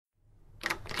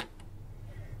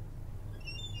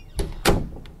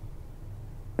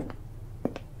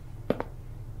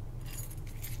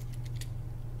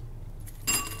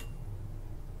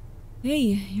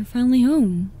Hey, you're finally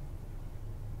home.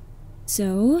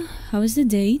 So, how was the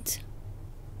date?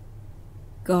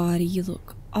 God, you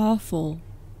look awful.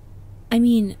 I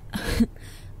mean,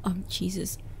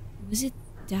 Jesus. Was it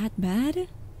that bad?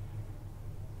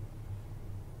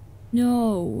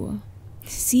 No.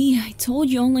 See, I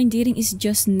told you online dating is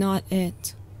just not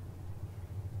it.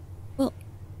 Well,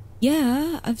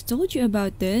 yeah, I've told you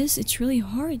about this. It's really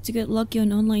hard to get lucky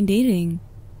on online dating.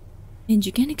 And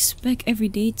you can't expect every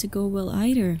date to go well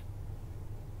either.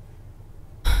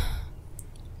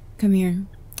 Come here.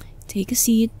 Take a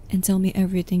seat and tell me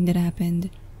everything that happened.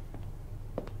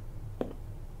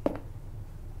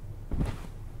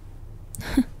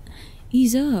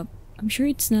 Ease up. I'm sure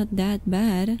it's not that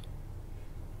bad.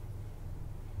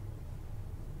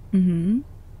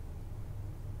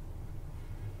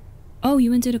 Oh,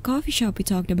 you went to the coffee shop we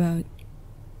talked about.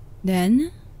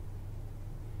 Then?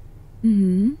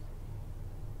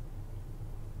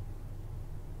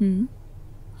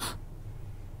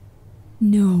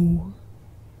 No.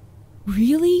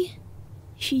 Really?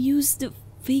 She used the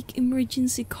fake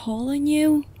emergency call on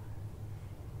you?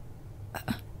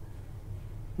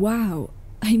 Wow.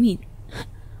 I mean,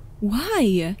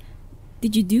 why?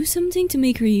 Did you do something to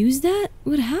make her use that?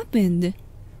 What happened?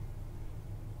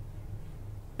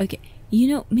 Okay, you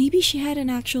know, maybe she had an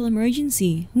actual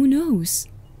emergency. Who knows?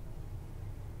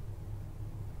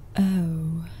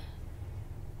 Oh.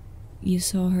 You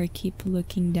saw her keep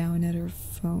looking down at her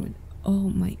phone. Oh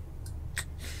my...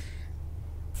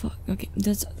 Fuck, okay,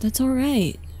 that's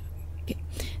alright. Okay,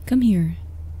 come here.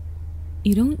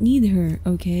 You don't need her,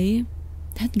 okay?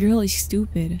 That girl is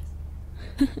stupid.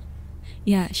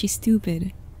 Yeah, she's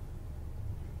stupid.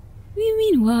 What do you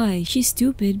mean why? She's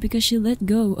stupid because she let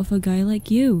go of a guy like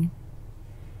you.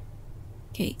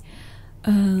 Okay,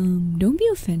 don't be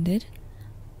offended.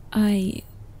 I,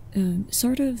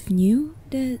 sort of knew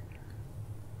that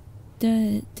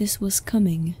this was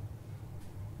coming.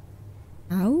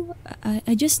 How?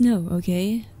 I just know,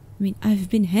 okay? I mean, I've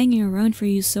been hanging around for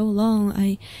you so long,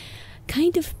 I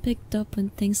kind of picked up on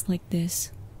things like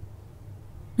this.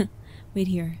 Wait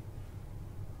here.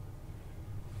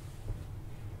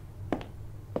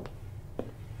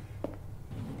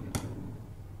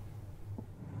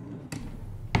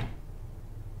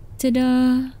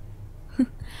 Ta-da!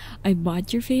 I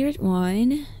bought your favorite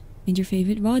wine and your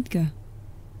favorite vodka.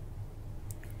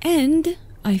 And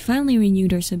I finally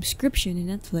renewed our subscription in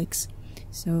Netflix,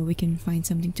 so we can find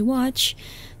something to watch,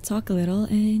 talk a little,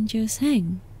 and just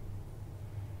hang.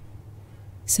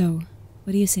 So,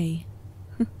 what do you say?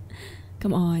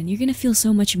 Come on, you're gonna feel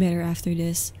so much better after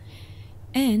this.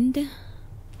 And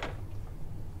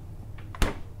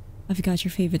I've got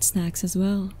your favorite snacks as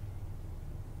well.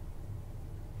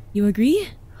 You agree?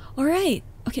 Alright.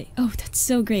 Okay. Oh, that's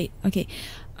so great. Okay.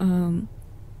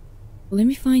 Let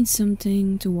me find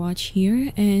something to watch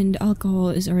here, and alcohol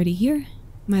is already here.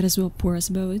 Might as well pour us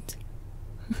both.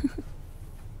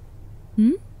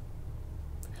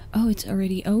 Oh, it's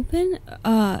already open?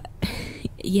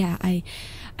 Yeah, I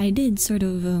did sort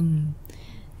of,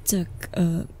 took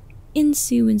a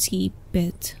insuancy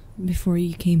bit before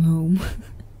you came home.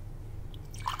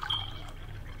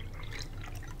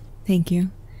 Thank you.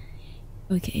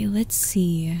 Okay, let's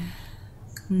see.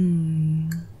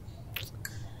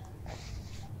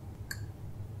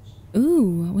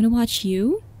 Ooh, I wanna watch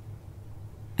you?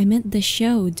 I meant the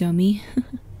show, dummy.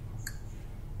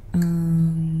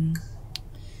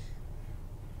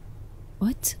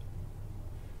 What?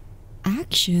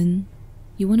 Action?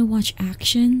 You wanna watch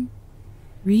action?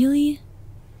 Really?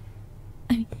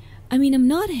 I mean, I'm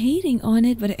not hating on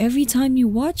it, but every time you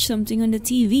watch something on the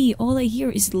TV, all I hear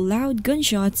is loud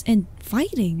gunshots and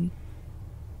fighting.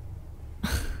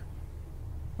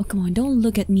 Oh, come on, don't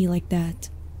look at me like that.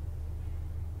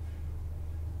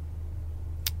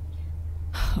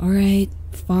 Alright,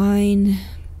 fine.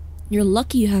 You're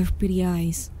lucky you have pretty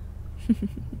eyes.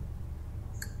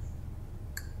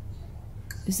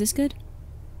 Is this good?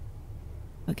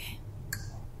 Okay.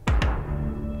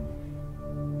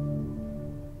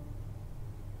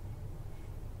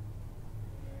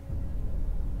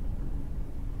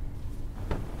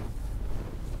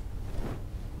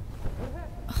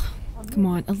 Come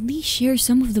on, at least share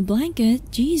some of the blanket.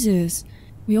 Jesus.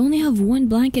 We only have one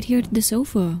blanket here at the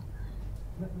sofa.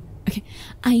 Okay,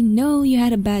 I know you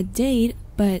had a bad date,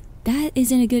 but that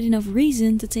isn't a good enough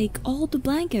reason to take all the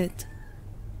blanket.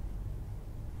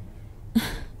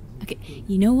 Okay,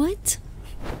 you know what?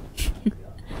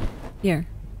 Here.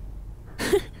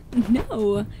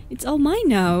 No, it's all mine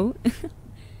now.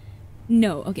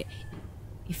 No, okay.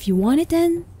 If you want it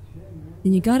then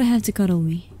you gotta have to cuddle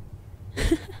me.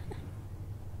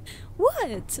 What?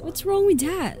 What? What's wrong with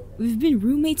that? We've been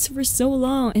roommates for so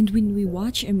long, and when we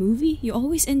watch a movie, you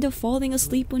always end up falling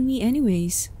asleep on me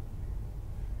anyways.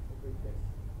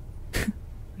 Okay,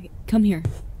 come here.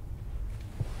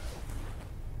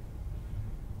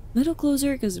 Little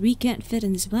closer, because we can't fit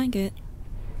in this blanket.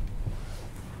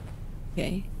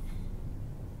 Okay.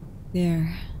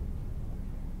 There.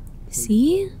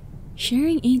 See?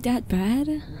 Sharing ain't that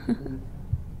bad.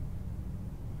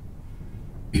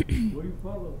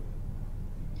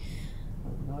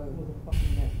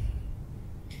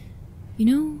 You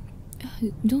know,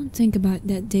 don't think about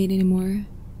that date anymore.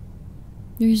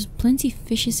 There's plenty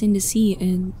fishes in the sea,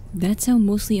 and that's how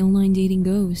mostly online dating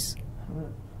goes.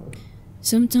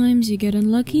 Sometimes you get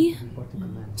unlucky,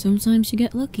 sometimes you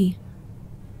get lucky.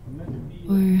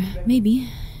 Or maybe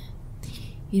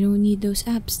you don't need those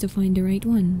apps to find the right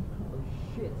one.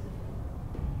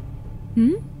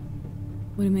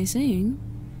 What am I saying?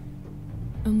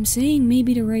 I'm saying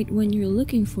maybe the right one you're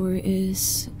looking for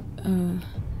is,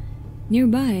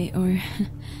 nearby or,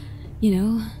 you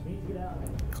know,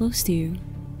 close to you.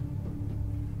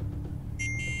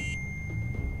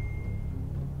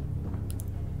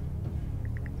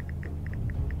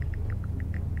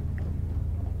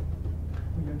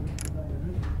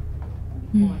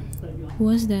 Who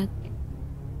was that?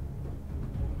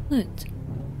 What?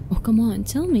 Oh, come on,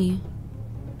 tell me.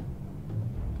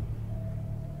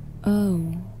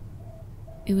 Oh,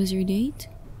 it was your date?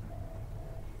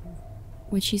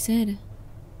 What she said?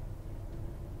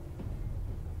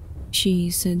 She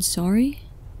said sorry?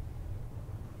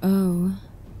 Oh.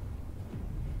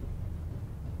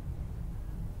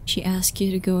 She asked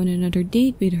you to go on another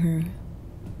date with her.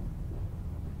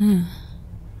 Huh.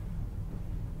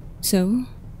 So,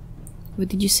 what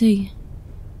did you say?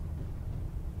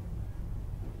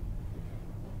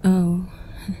 Oh.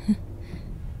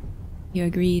 You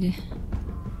agreed.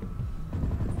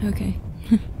 Okay.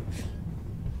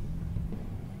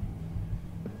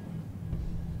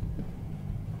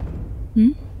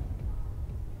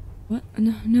 What?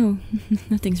 No,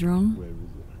 nothing's wrong. Where is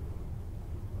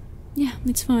it? Yeah,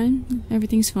 it's fine.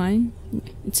 Everything's fine.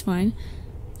 It's fine.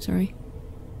 Sorry.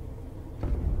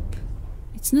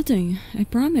 It's nothing, I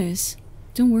promise.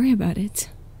 Don't worry about it.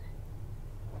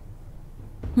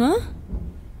 Huh?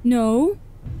 No.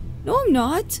 No, I'm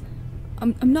not.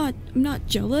 I'm not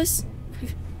jealous.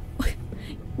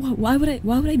 Why would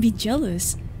I be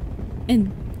jealous?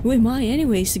 And who am I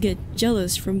anyways to get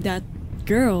jealous from that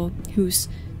girl who's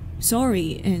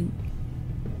sorry and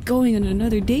going on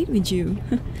another date with you?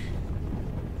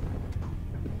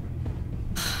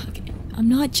 Okay, I'm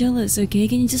not jealous, okay?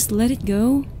 Can you just let it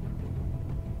go?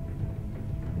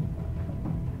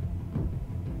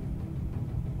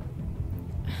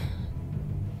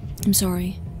 I'm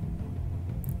sorry.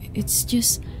 It's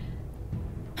just...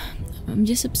 I'm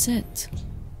just upset.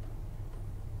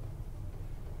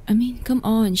 I mean, come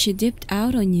on, she dipped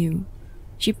out on you.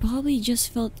 She probably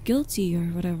just felt guilty or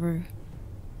whatever.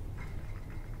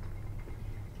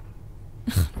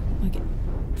 Okay,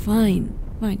 fine.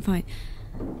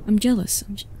 I'm jealous.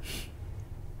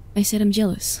 I said I'm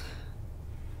jealous.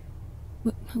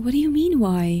 What do you mean,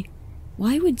 why?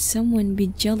 Why would someone be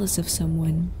jealous of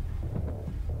someone?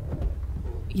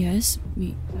 Yes,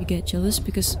 we get jealous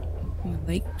because we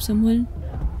like someone.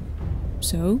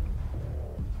 So?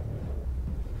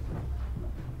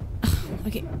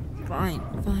 Okay, fine.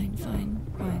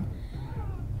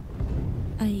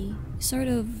 I sort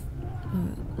of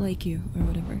like you or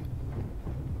whatever.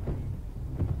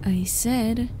 I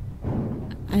said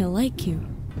I like you.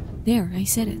 There, I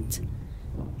said it.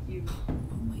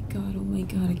 Oh my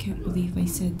god, I can't believe I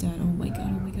said that. Oh my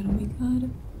god.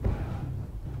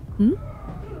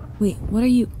 Wait, what are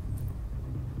you...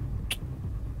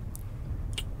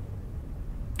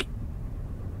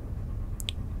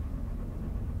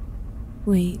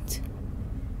 Wait.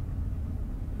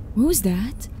 What was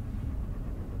that?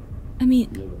 I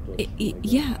mean,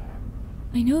 yeah.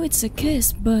 I know it's a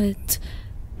kiss, but...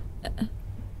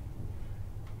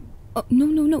 oh,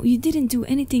 no, you didn't do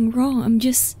anything wrong. I'm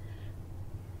just...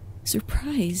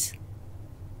 surprised.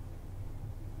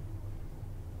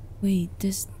 Wait,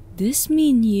 does this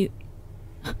mean you...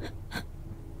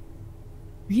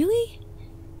 Really?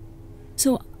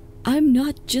 So I'm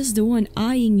not just the one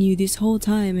eyeing you this whole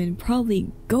time and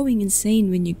probably going insane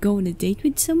when you go on a date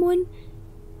with someone?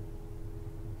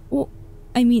 Well,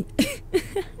 I mean...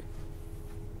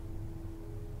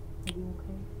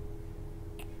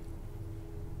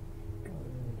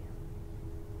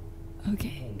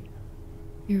 Okay.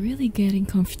 You're really getting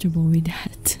comfortable with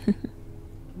that.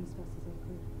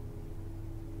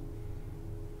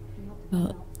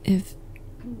 Well, if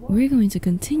we're going to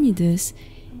continue this.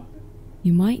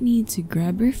 You might need to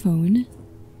grab your phone,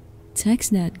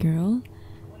 text that girl,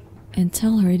 and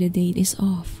tell her the date is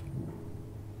off.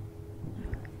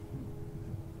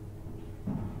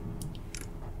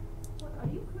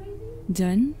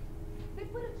 Done?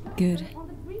 Good.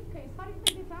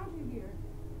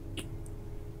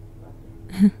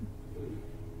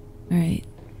 Alright,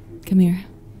 come here.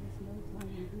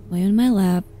 Lay on my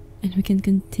lap and we can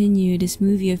continue this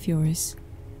movie of yours.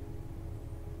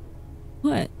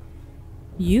 What?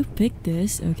 You picked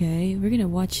this, okay? We're gonna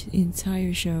watch the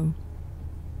entire show.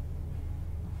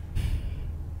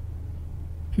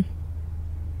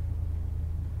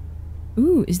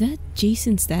 Ooh, is that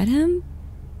Jason Statham?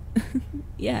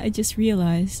 Yeah, I just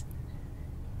realized.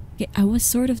 Okay, I was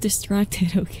sort of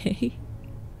distracted, okay?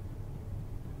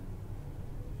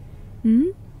 Hmm?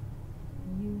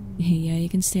 Hey, yeah, you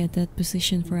can stay at that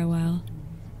position for a while.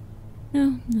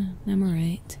 No, I'm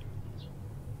alright.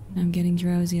 I'm getting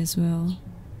drowsy as well.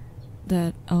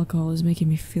 That alcohol is making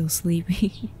me feel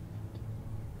sleepy.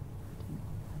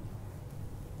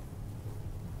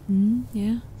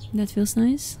 Yeah, that feels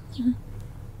nice.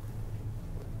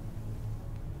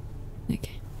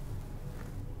 Okay.